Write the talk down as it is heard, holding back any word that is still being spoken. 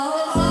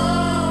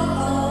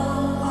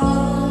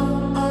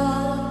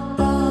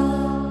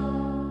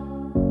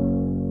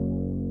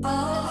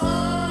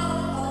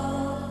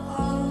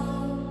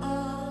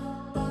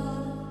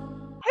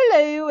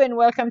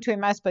welcome to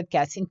Emma's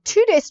podcast. In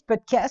today's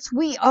podcast,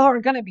 we are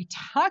going to be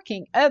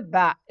talking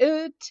about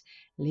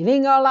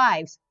living our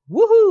lives.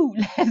 Woohoo!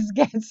 Let's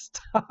get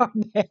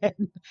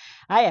started.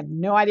 I have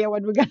no idea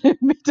what we're going to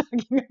be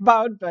talking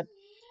about, but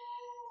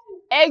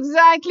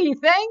exactly.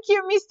 Thank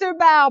you, Mr.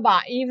 Barba.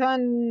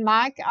 Even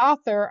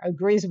MacArthur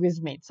agrees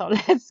with me. So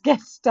let's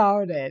get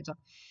started.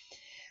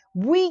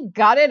 We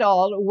got it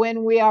all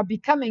when we are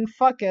becoming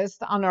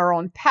focused on our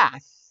own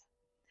path.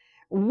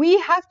 We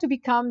have to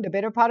become the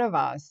better part of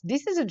us.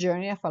 This is a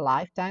journey of a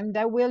lifetime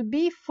that will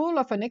be full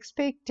of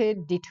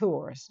unexpected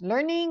detours.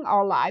 Learning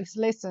our life's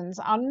lessons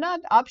are not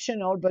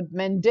optional but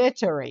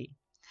mandatory.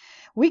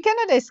 We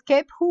cannot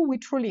escape who we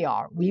truly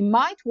are. We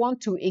might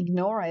want to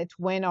ignore it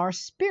when our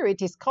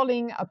spirit is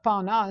calling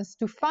upon us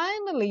to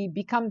finally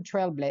become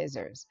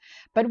trailblazers.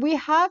 But we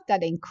have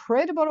that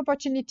incredible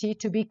opportunity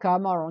to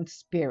become our own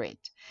spirit,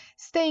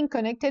 staying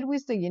connected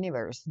with the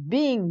universe,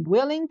 being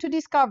willing to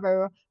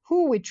discover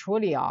who we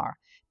truly are,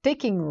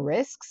 taking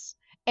risks,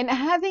 and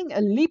having a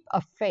leap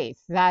of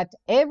faith that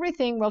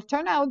everything will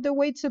turn out the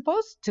way it's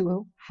supposed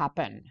to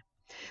happen.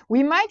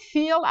 We might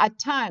feel at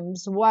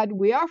times what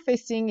we are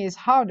facing is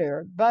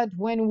harder, but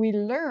when we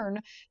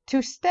learn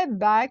to step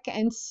back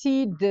and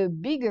see the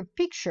bigger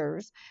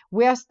pictures,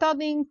 we are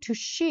starting to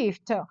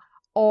shift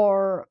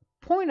our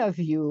point of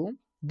view.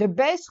 The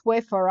best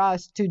way for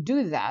us to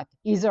do that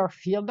is our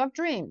field of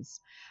dreams.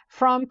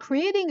 From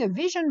creating a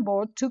vision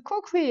board to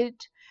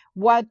co-create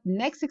what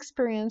next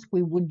experience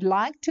we would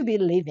like to be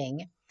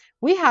living,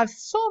 we have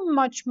so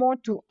much more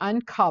to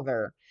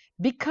uncover.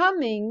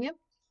 Becoming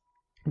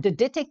the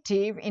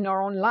detective in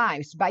our own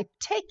lives by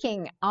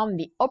taking on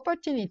the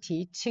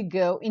opportunity to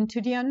go into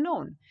the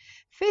unknown.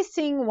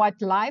 Facing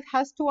what life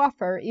has to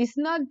offer is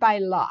not by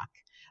luck,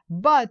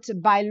 but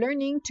by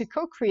learning to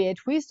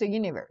co-create with the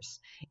universe.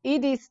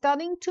 It is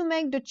starting to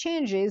make the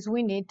changes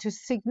we need to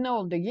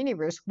signal the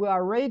universe we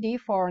are ready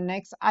for our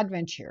next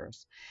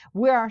adventures.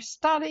 We are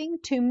starting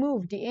to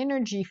move the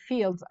energy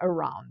fields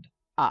around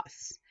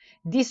us,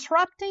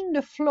 disrupting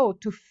the flow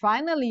to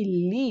finally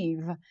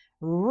leave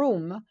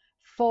room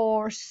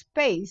for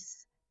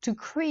space to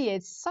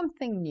create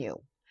something new.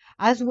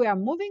 As we are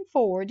moving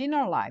forward in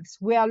our lives,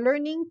 we are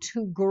learning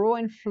to grow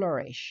and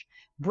flourish,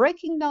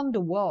 breaking down the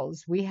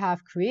walls we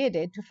have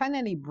created to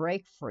finally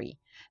break free,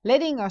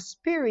 letting our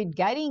spirit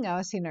guiding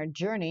us in our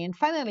journey and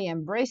finally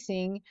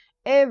embracing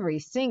every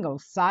single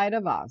side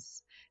of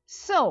us.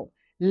 So,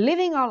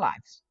 living our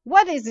lives,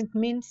 what does it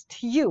mean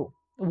to you?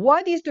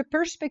 What is the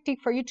perspective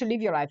for you to live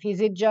your life?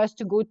 Is it just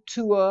to go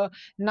to a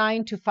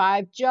 9 to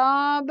 5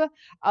 job?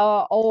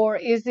 Or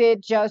is it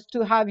just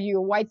to have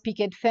your white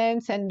picket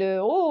fence and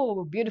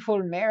the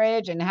beautiful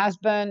marriage and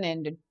husband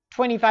and the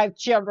 25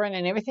 children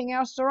and everything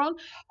else around?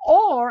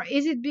 Or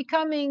is it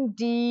becoming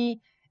the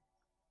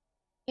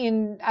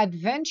in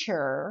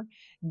adventure,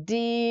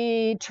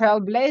 the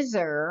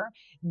trailblazer,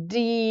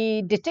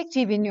 the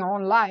detective in your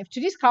own life to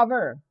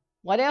discover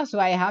what else do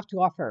I have to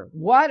offer?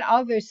 What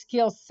other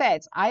skill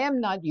sets I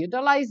am not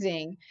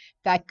utilizing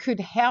that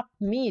could help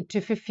me to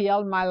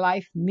fulfill my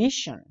life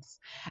missions?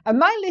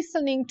 Am I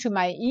listening to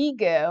my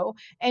ego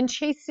and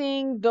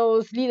chasing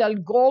those little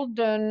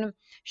golden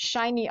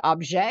shiny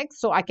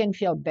objects so I can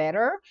feel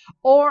better?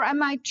 Or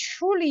am I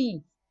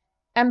truly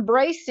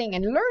embracing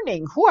and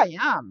learning who I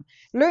am,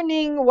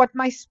 learning what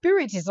my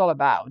spirit is all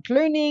about,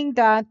 learning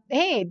that,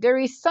 hey, there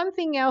is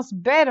something else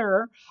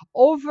better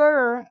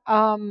over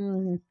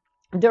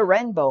the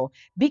rainbow.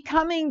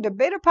 Becoming the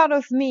better part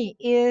of me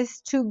is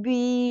to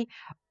be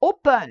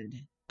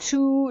open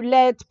to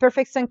let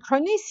perfect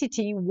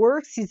synchronicity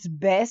works its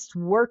best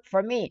work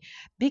for me.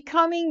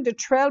 Becoming the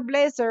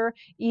trailblazer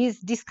is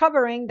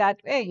discovering that,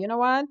 hey, you know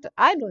what?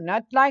 I do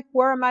not like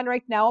where I'm at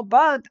right now,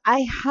 but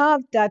I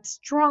have that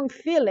strong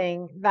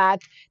feeling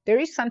that there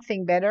is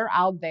something better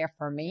out there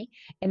for me,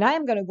 and I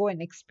am going to go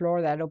and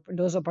explore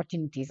those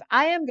opportunities.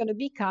 I am going to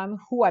become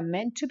who I'm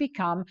meant to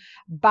become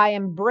by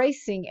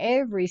embracing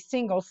every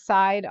single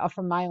side of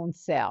my own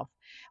self.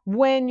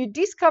 When you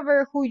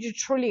discover who you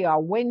truly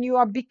are, when you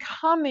are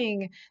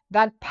becoming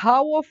that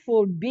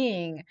powerful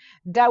being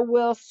that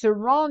will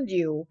surround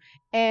you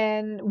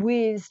and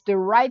with the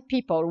right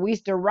people,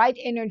 with the right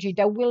energy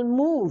that will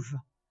move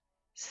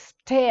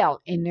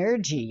stale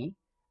energy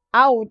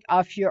out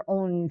of your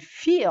own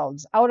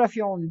fields, out of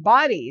your own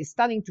body,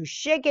 starting to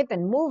shake it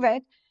and move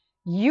it,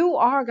 you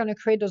are going to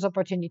create those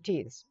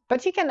opportunities.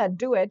 But you cannot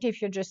do it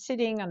if you're just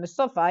sitting on the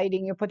sofa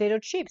eating your potato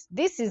chips.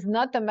 This is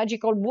not a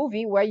magical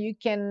movie where you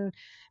can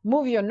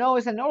move your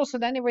nose and all of a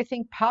sudden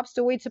everything pops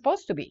the way it's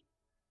supposed to be.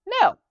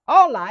 No,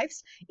 our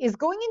lives is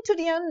going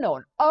into the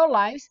unknown. Our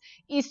lives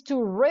is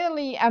to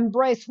really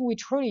embrace who we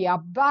truly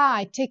are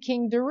by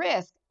taking the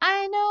risk.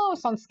 I know,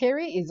 sounds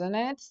scary, isn't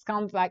it?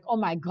 Sounds like, oh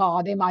my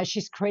God, Emma,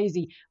 she's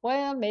crazy.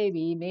 Well,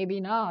 maybe, maybe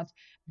not.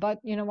 But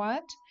you know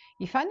what?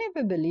 If I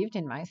never believed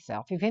in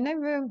myself, if I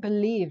never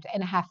believed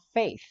and have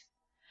faith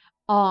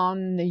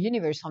on the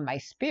universe, on my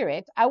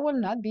spirit, I will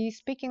not be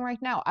speaking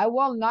right now. I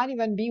will not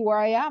even be where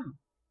I am.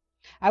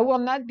 I will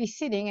not be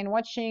sitting and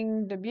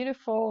watching the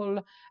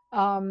beautiful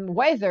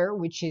weather,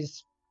 which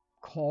is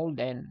cold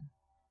and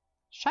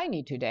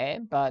shiny today,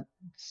 but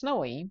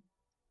snowy.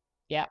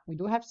 Yeah, we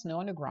do have snow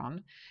on the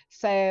ground.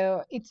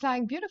 So it's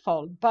like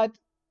beautiful. But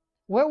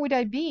where would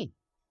I be?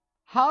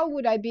 How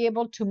would I be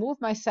able to move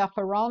myself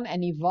around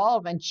and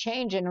evolve and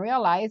change and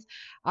realize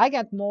I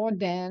got more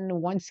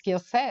than one skill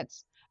set?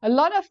 A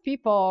lot of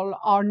people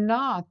are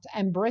not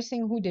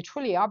embracing who they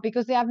truly are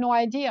because they have no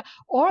idea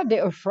or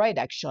they're afraid,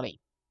 actually.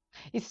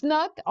 It's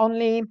not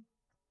only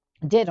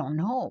they don't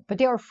know, but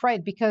they're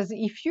afraid because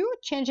if you're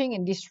changing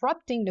and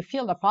disrupting the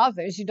field of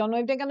others, you don't know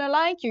if they're going to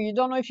like you. You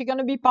don't know if you're going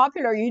to be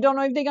popular. You don't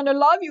know if they're going to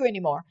love you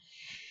anymore.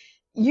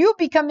 You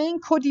becoming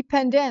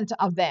codependent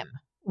of them.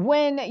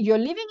 When you're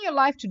living your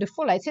life to the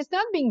fullest, it's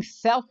not being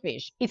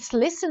selfish, it's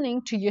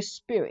listening to your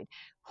spirit.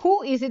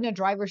 Who is in the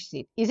driver's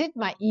seat? Is it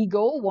my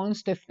ego who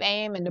wants the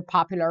fame and the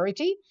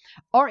popularity?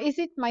 Or is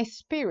it my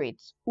spirit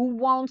who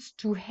wants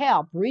to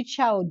help, reach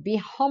out, be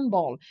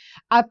humble,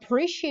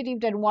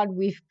 appreciative than what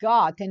we've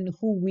got and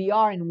who we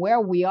are and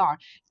where we are,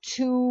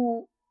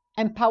 to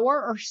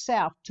empower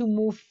ourselves to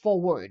move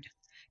forward,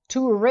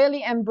 to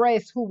really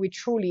embrace who we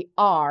truly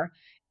are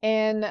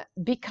and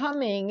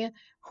becoming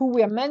who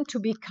we are meant to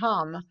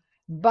become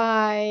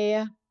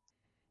by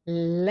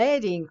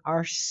letting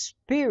our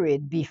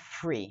spirit be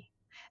free,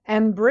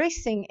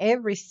 embracing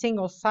every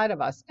single side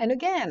of us. And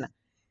again,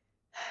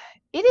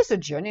 it is a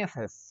journey of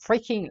a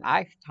freaking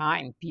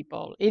lifetime,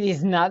 people. It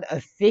is not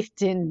a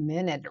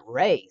 15-minute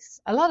race.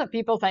 A lot of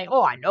people think,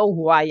 oh, I know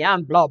who I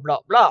am, blah, blah,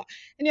 blah.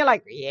 And you're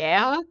like,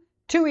 yeah.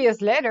 2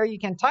 years later, you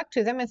can talk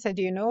to them and say,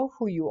 do you know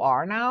who you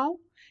are now?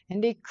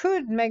 And they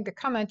could make the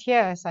comment,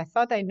 yes, I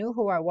thought I knew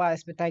who I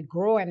was, but I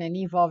grow and I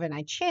evolve and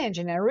I change.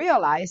 And I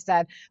realized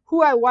that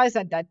who I was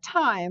at that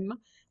time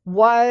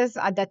was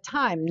at that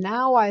time.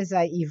 Now, as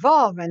I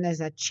evolve and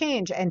as I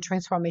change and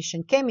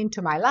transformation came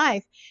into my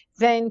life,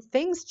 then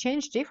things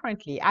change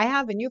differently. I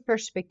have a new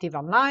perspective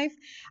on life.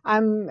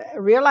 I'm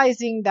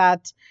realizing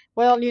that,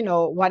 well,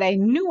 what I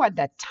knew at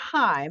that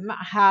time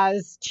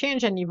has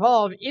changed and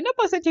evolved in a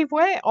positive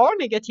way or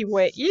negative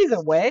way,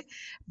 either way.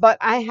 But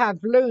I have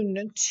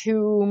learned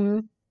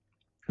to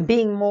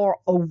being more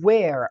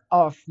aware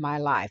of my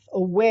life,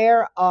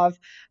 aware of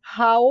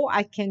how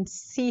I can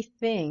see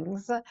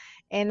things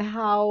and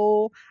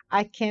how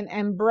I can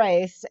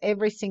embrace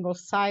every single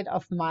side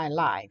of my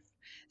life.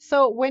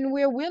 So when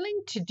we're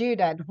willing to do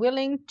that,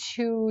 willing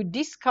to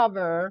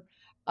discover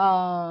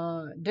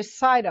the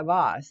side of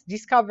us,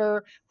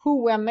 discover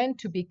who we're meant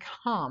to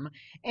become,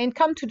 and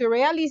come to the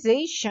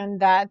realization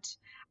that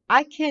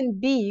I can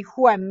be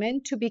who I'm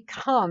meant to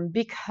become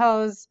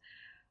because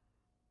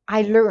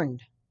I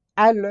learned.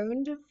 I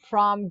learned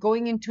from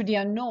going into the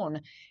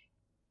unknown.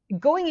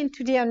 Going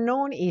into the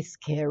unknown is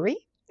scary.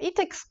 It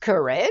takes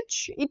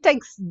courage. It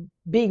takes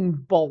being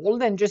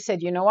bold and just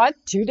said, you know what?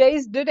 Today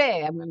is the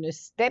day. I'm going to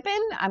step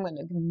in, I'm going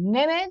to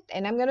name it,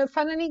 and I'm going to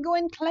finally go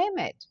and claim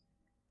it.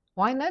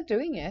 Why not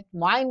doing it?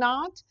 Why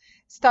not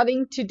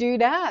starting to do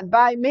that?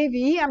 By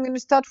maybe I'm going to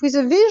start with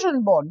a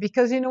vision board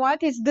because you know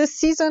what? It's the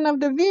season of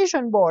the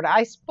vision board.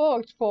 I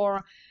spoke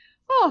for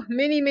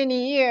many,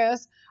 many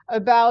years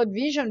about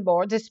vision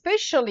boards,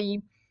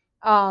 especially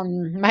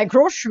my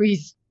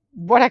groceries,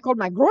 what I call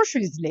my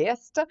groceries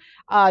list.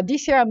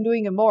 This year I'm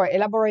doing a more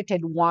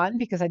elaborated one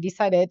because I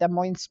decided I'm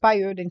more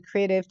inspired and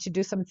creative to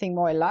do something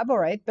more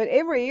elaborate. But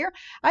every year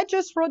I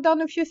just wrote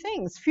down a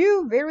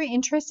few very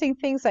interesting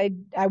things I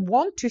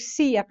want to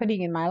see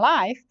happening in my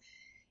life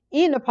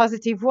in a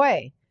positive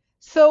way.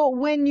 So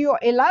when you're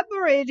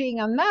elaborating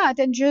on that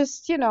and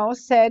just,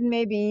 said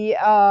maybe,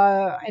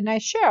 and I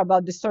share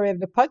about the story of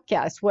the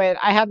podcast where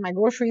I had my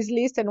groceries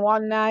list and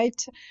one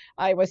night,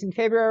 I was in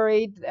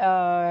February,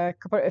 a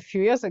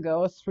few years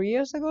ago, 3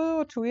 years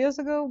ago, 2 years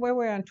ago, where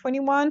were we on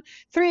 21,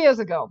 3 years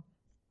ago.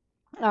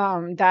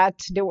 That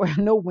there were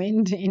no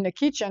wind in the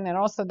kitchen, and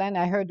also then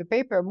I heard the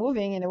paper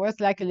moving, and it was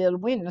like a little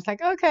wind. It's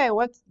like, okay,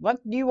 what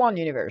do you want,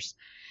 universe?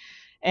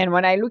 And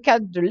when I look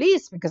at the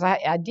list, because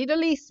I did a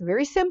list,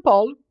 very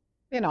simple,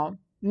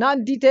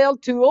 not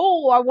detailed to,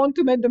 oh, I want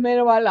to make the man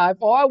of my life,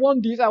 or I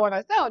want this, I want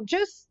that. No,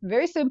 just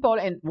very simple.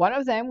 And one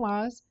of them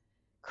was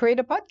create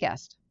a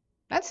podcast.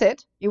 That's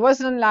it. It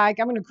wasn't like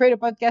I'm going to create a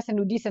podcast and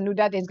do this and do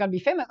that. And it's going to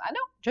be famous. I know,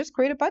 just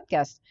create a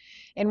podcast.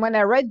 And when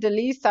I read the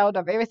list out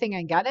of everything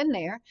I got in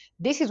there,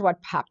 this is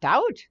what popped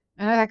out.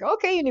 And I was like,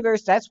 okay,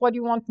 universe, that's what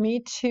you want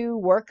me to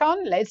work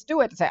on. Let's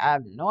do it. I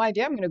have no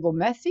idea. I'm going to go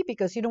messy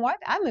because you know what?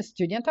 I'm a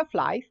student of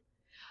life.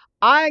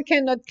 I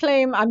cannot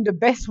claim I'm the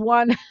best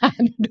one at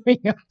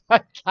doing a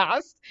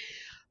podcast.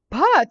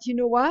 But you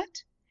know what?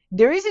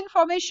 There is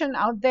information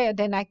out there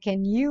that I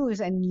can use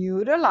and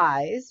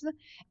utilize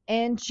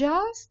and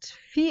just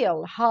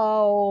feel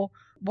how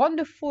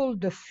wonderful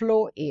the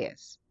flow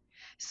is.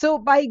 So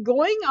by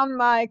going on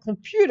my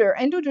computer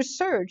and do the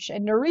search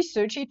and the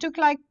research, it took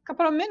like a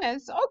couple of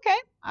minutes. Okay,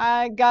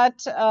 I got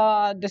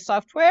the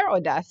software,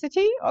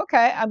 Audacity.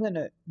 Okay, I'm going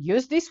to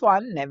use this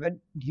one. Never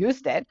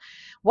used it.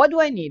 What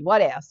do I need?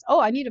 What else? Oh,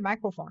 I need a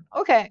microphone.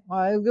 Okay, well,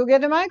 I'll go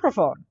get a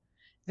microphone.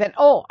 Then,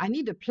 oh, I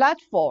need a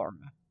platform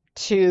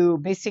to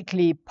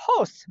basically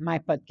post my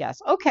podcast.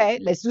 Okay,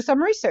 let's do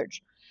some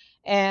research.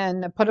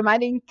 And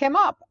Potomatic came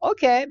up.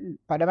 Okay,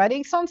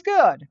 Potomatic sounds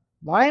good.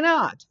 Why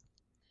not?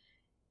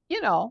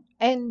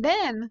 And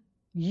then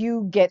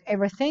you get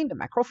everything. The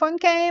microphone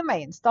came, I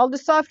installed the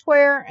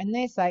software, and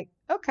then it's like,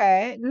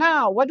 okay,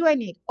 now what do I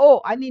need?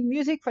 Oh, I need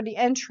music for the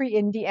entry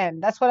in the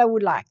end. That's what I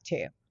would like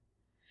to.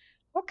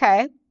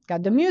 Okay,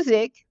 got the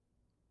music.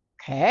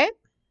 Okay,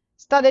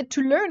 started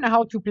to learn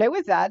how to play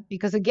with that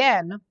because,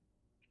 again,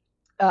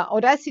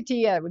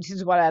 Audacity, which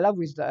is what I love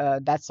with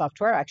that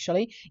software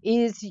actually,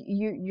 is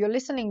you're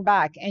listening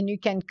back and you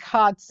can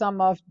cut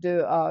some of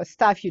the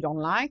stuff you don't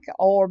like,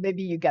 or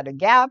maybe you got a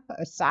gap,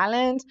 a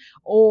silence,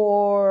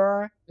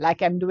 or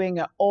like I'm doing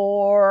a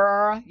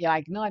or, you're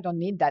like, no, I don't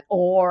need that,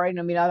 or in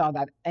the middle of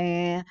that,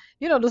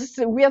 those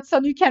weird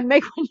sound you can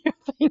make when you're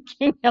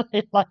thinking a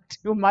little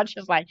too much.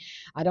 It's like,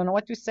 I don't know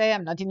what to say,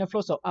 I'm not in the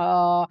flow,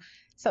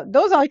 so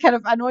those are kind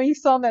of annoying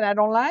sound that I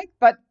don't like,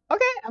 but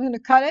okay, I'm going to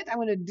cut it, I'm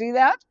going to do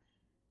that.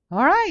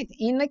 All right,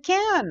 in the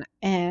can.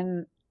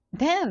 And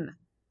then,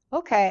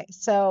 okay,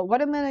 so what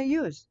am I going to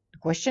use? The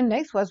question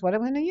next was what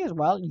am I going to use?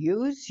 Well,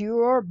 use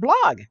your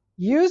blog.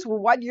 Use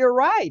what you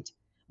write.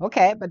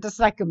 Okay, but that's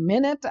like a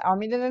minute or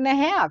minute and a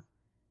half.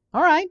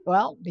 All right,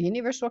 well, the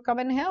universe will come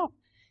and help.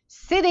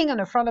 Sitting on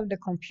the front of the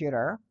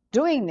computer,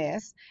 doing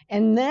this,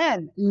 and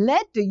then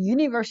let the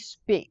universe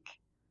speak.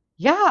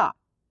 Yeah,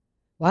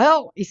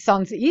 well, it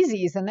sounds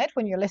easy, isn't it,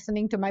 when you're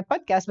listening to my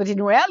podcast? But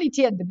in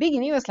reality, at the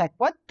beginning, it was like,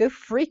 what the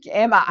freak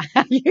am I?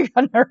 You're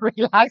going to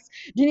relax.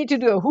 Do you need to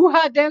do a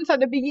hoo-ha dance at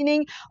the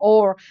beginning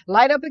or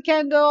light up a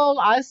candle,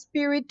 ask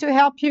spirit to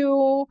help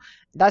you?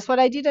 That's what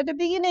I did at the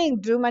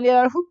beginning, do my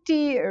little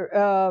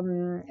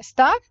hoopty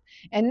stuff.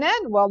 And then,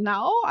 well,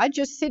 now I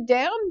just sit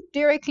down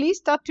directly,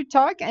 start to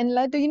talk, and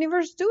let the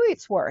universe do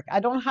its work.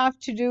 I don't have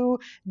to do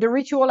the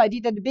ritual I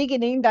did at the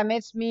beginning that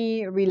makes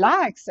me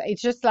relax.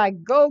 It's just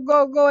like go,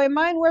 go, go, and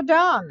mine, we're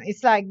done.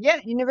 It's like, yeah,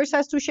 universe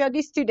has to share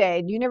this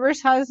today. The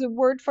universe has a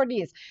word for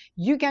this.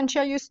 You can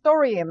share your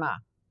story, Emma.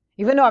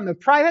 Even though I'm a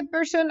private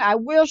person, I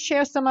will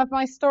share some of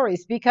my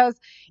stories because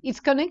it's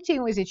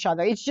connecting with each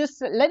other. It's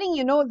just letting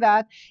you know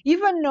that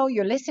even though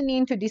you're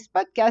listening to this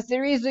podcast,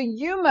 there is a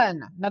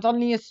human, not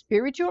only a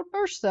spiritual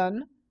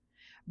person,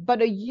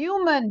 but a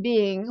human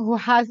being who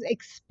has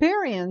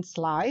experienced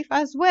life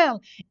as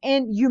well.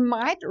 And you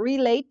might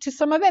relate to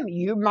some of them.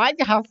 You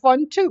might have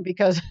fun too,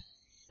 because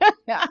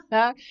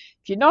if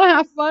you don't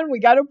have fun, we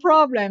got a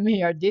problem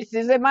here. This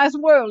is Emma's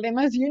world,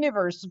 Emma's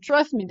universe. So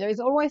trust me, there is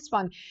always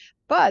fun.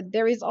 But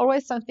there is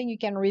always something you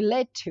can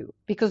relate to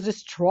because the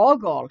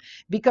struggle,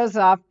 because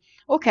of,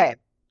 okay,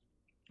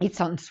 it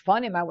sounds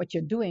fun about what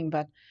you're doing,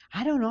 but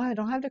I don't know, I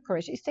don't have the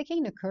courage. It's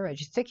taking the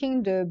courage. It's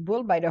taking the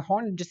bull by the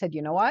horn and just said,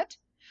 you know what?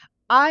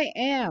 I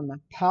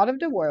am part of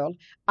the world.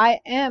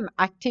 I am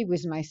active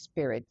with my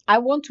spirit. I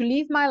want to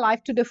live my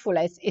life to the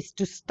fullest. It's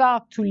to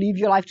start to live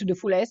your life to the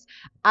fullest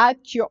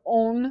at your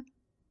own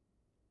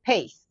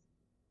pace.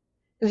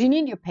 Because you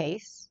need your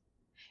pace,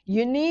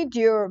 you need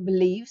your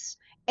beliefs,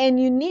 and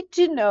you need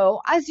to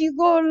know as you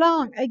go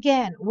along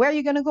again where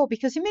you're going to go,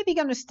 because you may be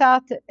going to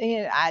start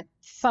at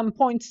some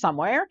point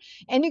somewhere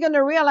and you're going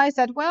to realize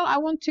that, well, I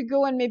want to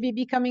go and maybe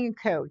becoming a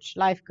coach,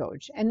 life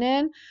coach, and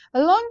then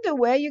along the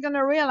way you're going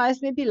to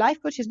realize maybe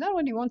life coach is not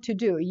what you want to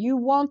do. You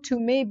want to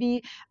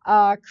maybe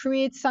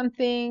create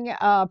something,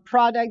 a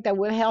product that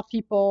will help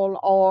people,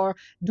 or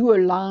do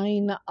a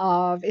line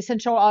of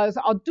essential oils,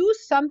 or do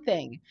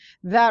something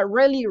that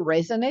really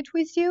resonate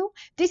with you.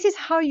 This is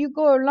how you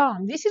go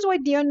along. This is why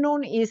the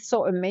unknown is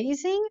so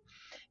amazing.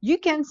 You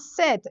can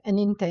set an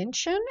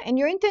intention, and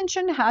your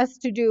intention has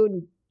to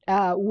do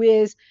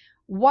with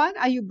what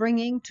are you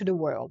bringing to the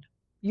world.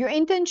 Your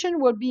intention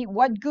will be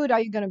what good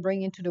are you going to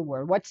bring into the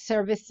world? What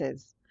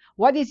services?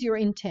 What is your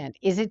intent?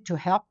 Is it to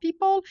help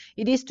people?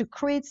 It is to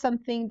create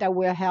something that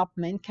will help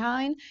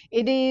mankind?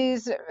 It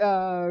is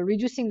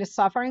reducing the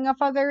suffering of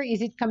others?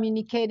 Is it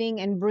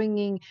communicating and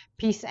bringing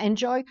peace and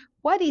joy?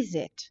 What is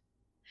it?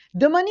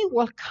 The money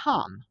will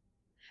come,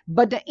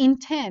 but the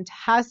intent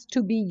has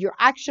to be your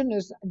action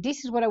is,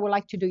 this is what I would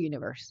like to do,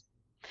 universe.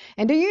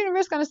 And the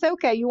universe is going to say,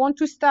 okay, you want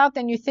to start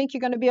and you think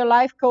you're going to be a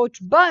life coach,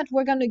 but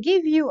we're going to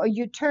give you a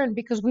U-turn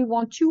because we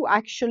want you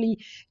actually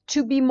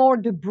to be more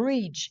the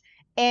bridge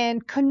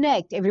and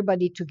connect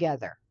everybody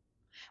together.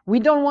 We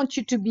don't want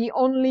you to be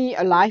only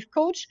a life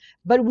coach,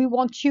 but we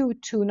want you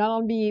to not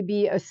only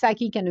be a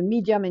psychic and a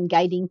medium and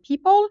guiding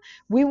people,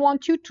 we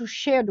want you to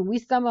share the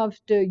wisdom of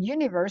the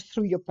universe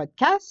through your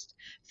podcast,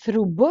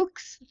 through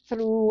books,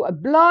 through a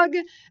blog,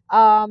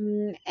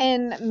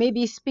 and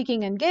maybe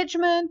speaking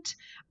engagement,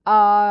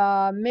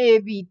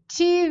 maybe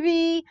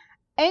TV,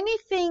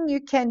 anything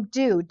you can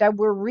do that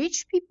will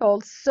reach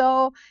people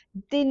so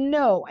they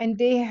know and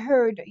they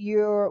heard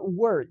your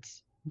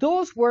words.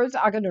 Those words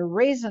are going to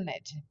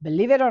resonate,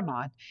 believe it or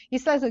not.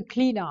 It's like a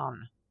clean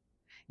on.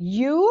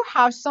 You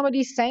have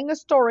somebody saying a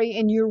story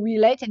and you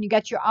relate and you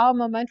get your aha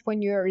moment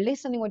when you're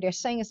listening what they're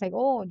saying. It's like,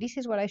 oh, this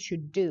is what I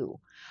should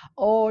do.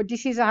 Or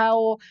this is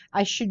how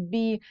I should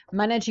be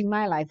managing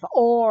my life.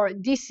 Or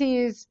this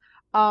is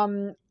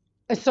a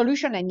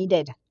solution I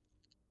needed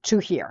to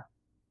hear.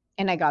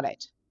 And I got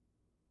it.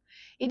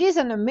 It is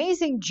an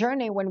amazing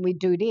journey when we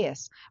do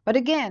this. But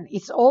again,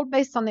 it's all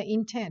based on the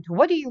intent.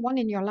 What do you want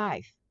in your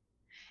life?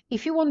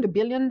 If you want the $1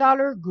 billion,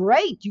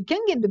 great, you can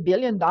get the $1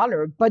 billion,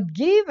 but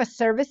give a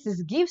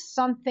services, give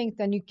something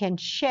that you can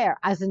share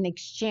as an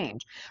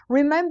exchange.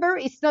 Remember,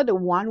 it's not a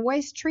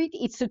one-way street,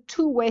 it's a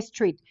two-way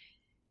street.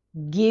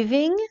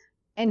 Giving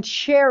and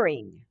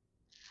sharing.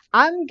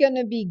 I'm going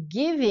to be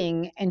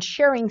giving and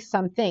sharing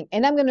something,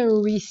 and I'm going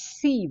to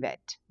receive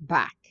it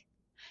back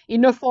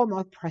in a form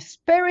of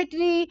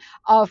prosperity,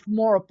 of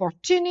more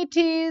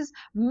opportunities,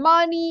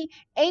 money,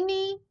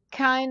 any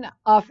kind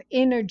of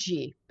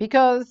energy,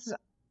 because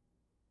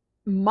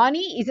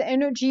money is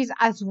energies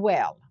as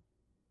well.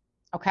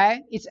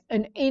 Okay, it's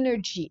an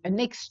energy, an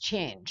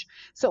exchange.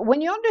 So when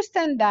you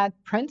understand that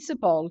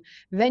principle,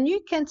 then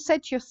you can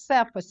set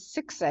yourself a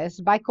success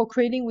by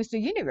co-creating with the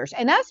universe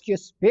and ask your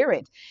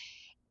spirit.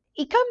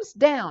 It comes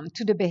down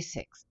to the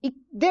basics.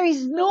 There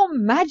is no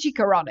magic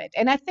around it.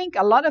 And I think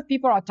a lot of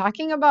people are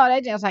talking about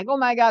it. And it's like, oh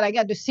my God, I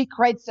got the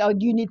secrets. So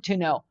you need to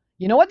know.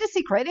 You know what the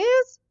secret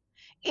is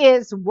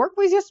work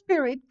with your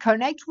spirit,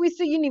 connect with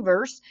the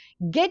universe,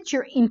 get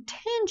your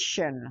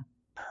intention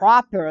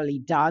properly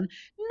done,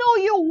 know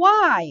your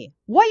why.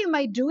 Why am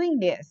I doing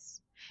this?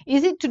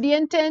 Is it to the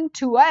intent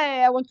to,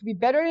 hey, I want to be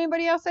better than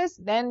anybody else's?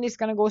 Then it's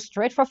going to go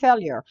straight for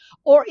failure.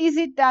 Or is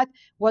it that,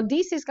 well,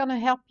 this is going to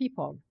help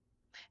people?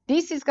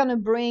 This is going to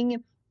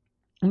bring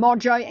more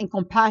joy and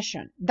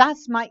compassion.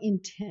 That's my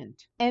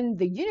intent. And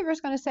the universe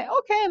is going to say,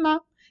 okay, Emma,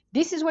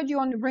 this is what you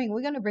want to bring.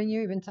 We're going to bring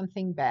you even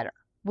something better.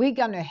 We're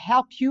going to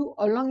help you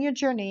along your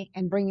journey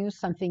and bring you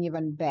something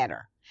even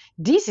better.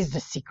 This is the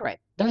secret.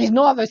 There is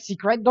no other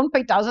secret. Don't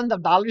pay thousands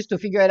of dollars to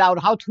figure it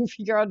out, how to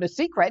figure out the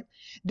secret.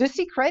 The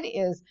secret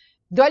is,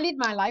 do I lead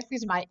my life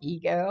with my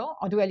ego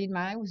or do I lead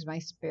my life with my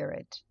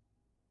spirit?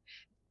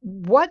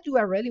 What do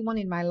I really want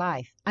in my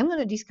life? I'm going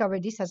to discover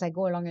this as I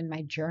go along in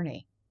my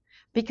journey,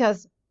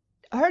 because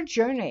her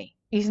journey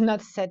is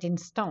not set in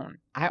stone.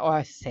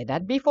 I said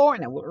that before,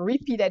 and I will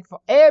repeat it for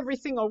every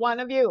single one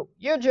of you.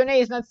 Your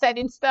journey is not set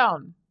in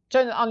stone.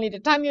 Only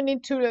the time you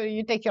need to,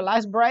 you take your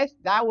last breath,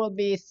 that will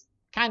be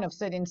kind of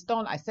set in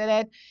stone. I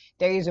said it.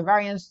 There is a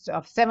variance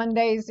of 7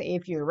 days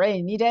if you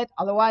really need it.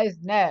 Otherwise,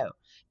 no.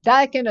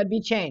 That cannot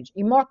be changed.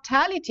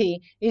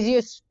 Immortality is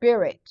your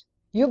spirit.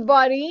 Your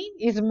body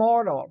is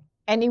mortal,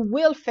 and it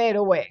will fade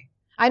away.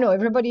 I know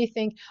everybody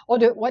think, oh,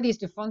 what is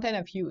the fountain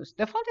of youth?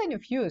 The fountain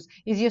of youth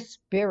is your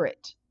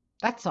spirit.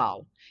 That's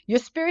all. Your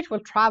spirit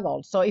will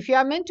travel. So if you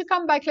are meant to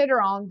come back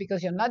later on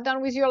because you're not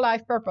done with your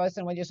life purpose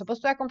and what you're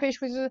supposed to accomplish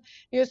with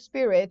your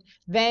spirit,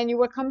 then you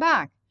will come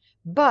back.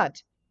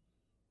 But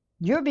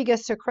your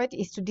biggest secret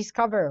is to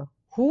discover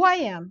who I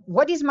am,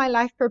 what is my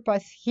life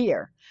purpose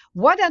here,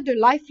 what are the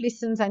life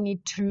lessons I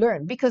need to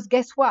learn. Because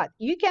guess what?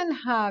 You can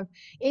have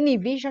any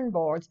vision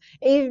boards,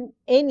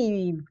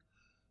 any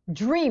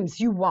dreams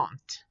you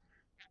want.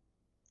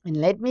 And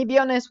let me be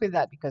honest with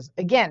that, because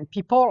again,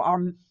 people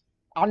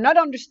are not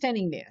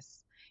understanding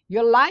this.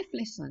 Your life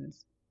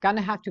lessons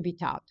gonna have to be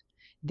taught.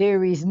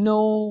 There is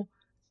no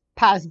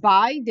pass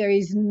by. There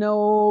is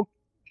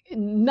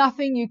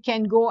nothing you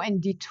can go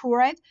and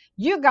detour it.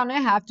 You're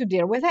gonna have to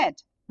deal with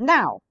it.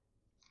 Now,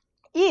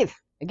 if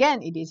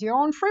again it is your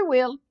own free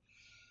will,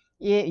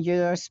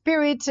 your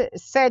spirit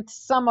sets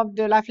some of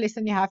the life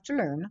lessons you have to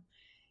learn.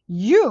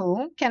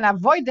 You can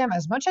avoid them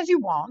as much as you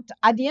want.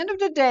 At the end of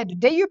the day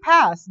you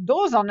pass,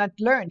 those are not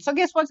learned. So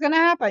guess what's going to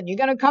happen? You're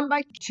going to come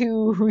back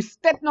to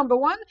step number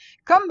 1,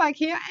 come back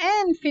here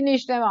and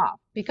finish them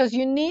off, because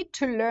you need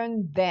to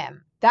learn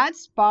them.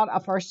 That's part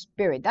of our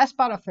spirit. That's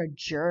part of our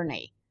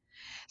journey.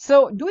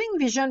 So doing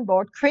vision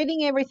board,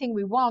 creating everything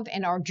we want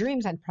in our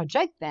dreams and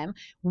project them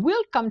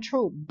will come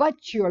true,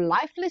 but your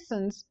life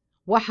lessons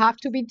will have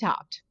to be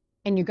taught.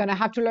 And you're going to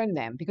have to learn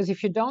them, because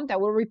if you don't,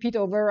 that will repeat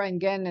over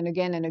again and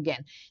again and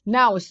again.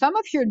 Now, some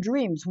of your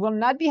dreams will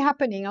not be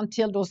happening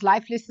until those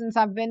life lessons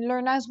have been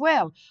learned as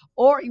well,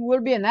 or it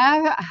will be an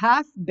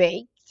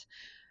half-baked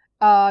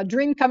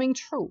dream coming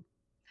true.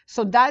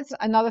 So that's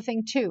another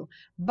thing too.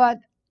 But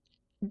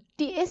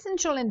the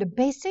essential and the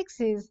basics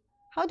is,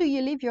 how do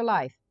you live your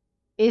life?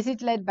 Is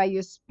it led by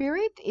your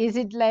spirit? Is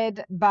it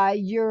led by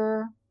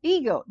your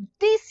ego?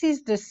 This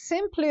is the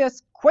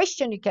simplest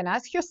question you can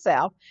ask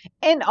yourself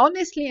and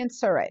honestly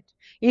answer it.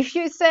 If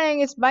you're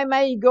saying it's by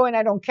my ego and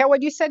I don't care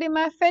what you said,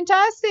 Emma,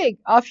 fantastic.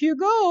 Off you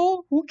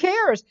go. Who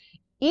cares?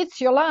 It's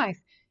your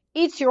life.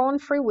 It's your own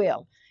free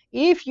will.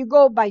 If you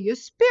go by your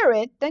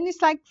spirit, then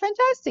it's like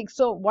fantastic.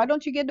 So why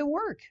don't you get to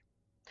work?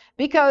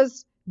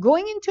 Because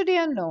going into the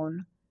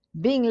unknown,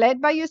 being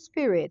led by your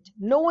spirit,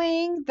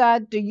 knowing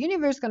that the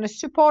universe is going to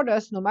support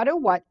us no matter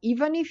what,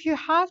 even if you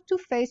have to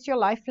face your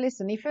life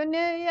lesson, if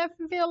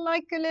you feel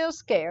like a little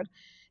scared,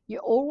 you're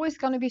always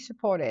going to be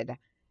supported.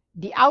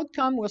 The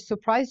outcome will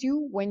surprise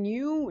you when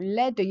you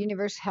let the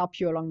universe help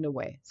you along the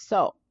way.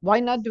 So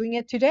why not doing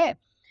it today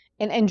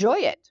and enjoy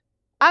it?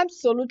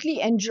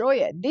 Absolutely enjoy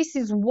it. This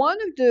is one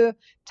of the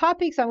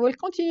topics I will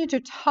continue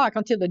to talk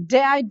until the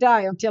day I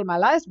die, until my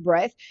last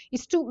breath,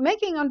 is to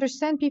making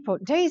understand people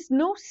there is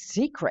no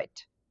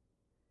secret.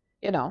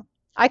 You know,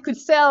 I could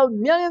sell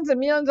millions and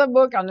millions of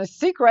books on a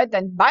secret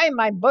and buy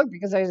my book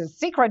because there's a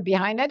secret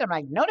behind it. I'm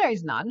like, no, there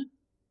is none.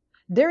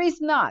 There is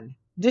none.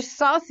 The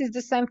sauce is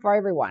the same for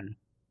everyone.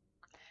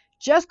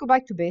 Just go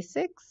back to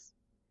basics,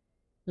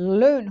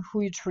 learn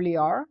who you truly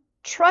are,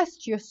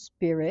 trust your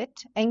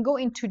spirit, and go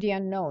into the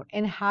unknown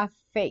and have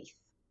faith.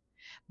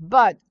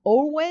 But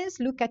always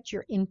look at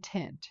your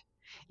intent.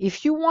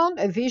 If you want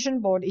a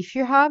vision board, if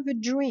you have a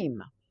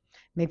dream,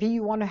 maybe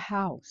you want a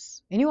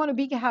house and you want a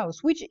big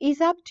house, which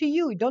is up to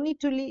you. You don't need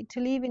to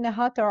live in a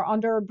hut or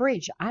under a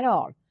bridge at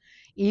all.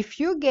 If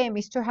your game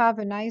is to have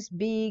a nice,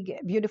 big,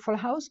 beautiful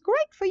house,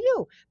 great for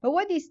you. But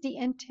what is the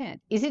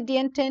intent? Is it the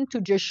intent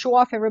to just show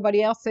off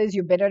everybody else says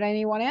you're better than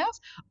anyone else?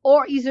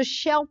 Or is a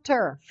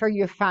shelter for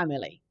your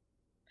family?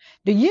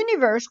 The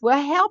universe will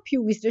help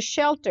you with the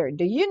shelter.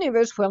 The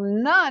universe will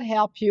not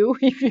help you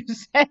if you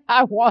say,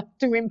 I want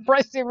to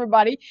impress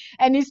everybody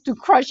and it's to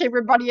crush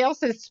everybody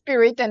else's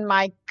spirit and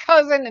my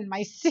cousin and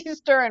my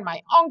sister and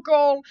my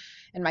uncle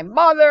and my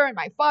mother and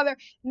my father.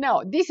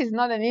 No, this is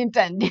not an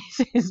intent. This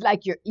is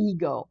like your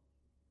ego.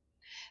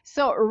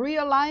 So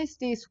realize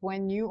this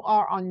when you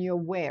are on your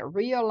way.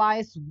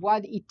 Realize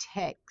what it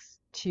takes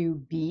to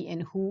be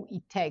and who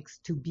it takes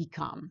to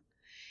become,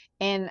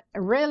 and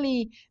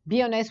really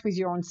be honest with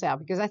your own self,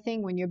 because I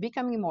think when you're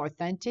becoming more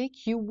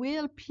authentic, you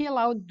will peel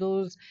out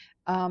those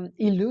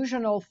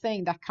illusional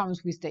thing that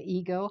comes with the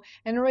ego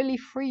and really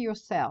free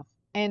yourself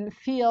and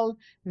feel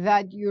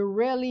that you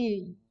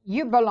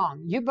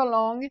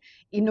belong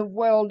in a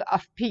world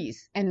of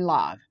peace and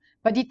love.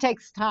 But it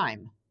takes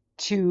time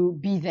to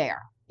be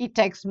there. It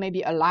takes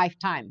maybe a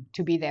lifetime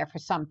to be there for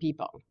some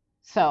people.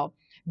 So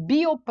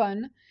be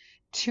open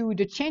to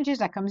the changes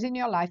that comes in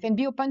your life and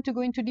be open to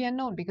go into the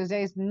unknown, because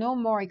there is no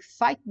more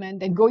excitement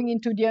than going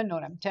into the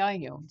unknown. I'm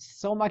telling you, it's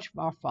so much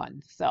more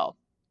fun. So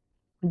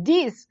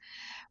this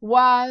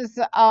was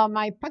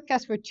my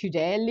podcast for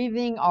today,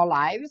 Living Our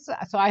Lives.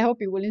 So I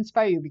hope it will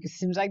inspire you, because it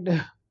seems like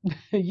the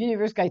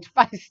universe got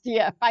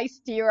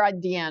feistier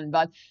at the end.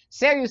 But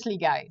seriously,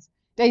 guys,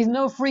 there is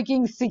no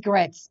freaking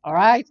secrets, all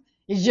right?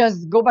 It's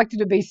just go back to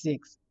the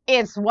basics.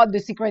 It's what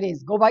the secret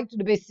is. Go back to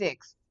the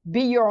basics.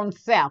 Be your own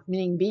self,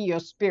 meaning be your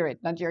spirit,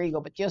 not your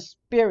ego, but your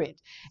spirit.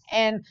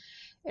 And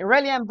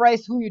really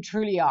embrace who you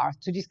truly are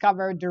to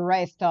discover the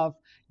rest of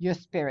your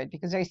spirit,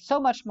 because there's so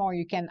much more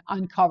you can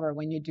uncover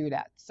when you do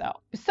that. So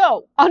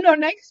on our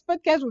next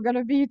podcast, we're going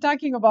to be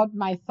talking about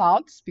my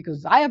thoughts,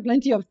 because I have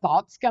plenty of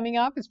thoughts coming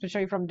up,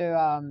 especially from the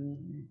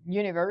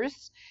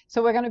universe.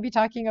 So we're going to be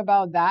talking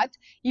about that.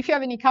 If you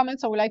have any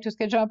comments or would like to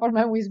schedule an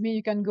appointment with me,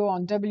 you can go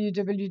on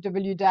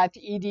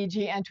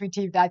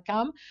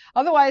www.edgintuitive.com.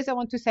 Otherwise, I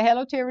want to say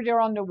hello to everybody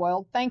around the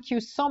world. Thank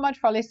you so much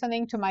for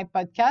listening to my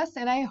podcast,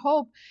 and I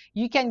hope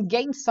you can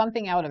gain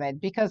something out of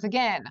it, because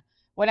again,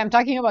 when I'm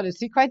talking about a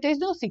secret, there's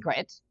no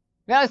secret.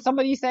 There's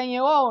somebody saying,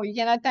 oh, you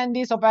can attend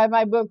this or buy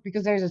my book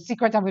because there's a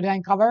secret I'm going to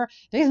uncover.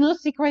 There's no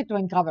secret to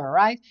uncover,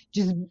 right?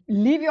 Just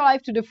live your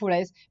life to the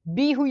fullest,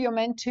 be who you're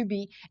meant to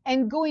be,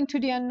 and go into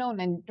the unknown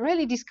and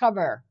really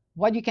discover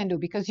what you can do,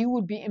 because you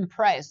will be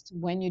impressed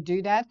when you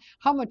do that,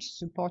 how much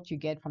support you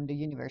get from the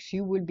universe.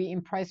 You will be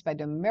impressed by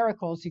the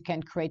miracles you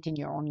can create in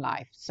your own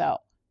life. So,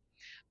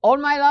 all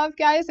my love,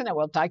 guys, and I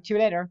will talk to you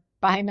later.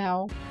 Bye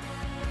now.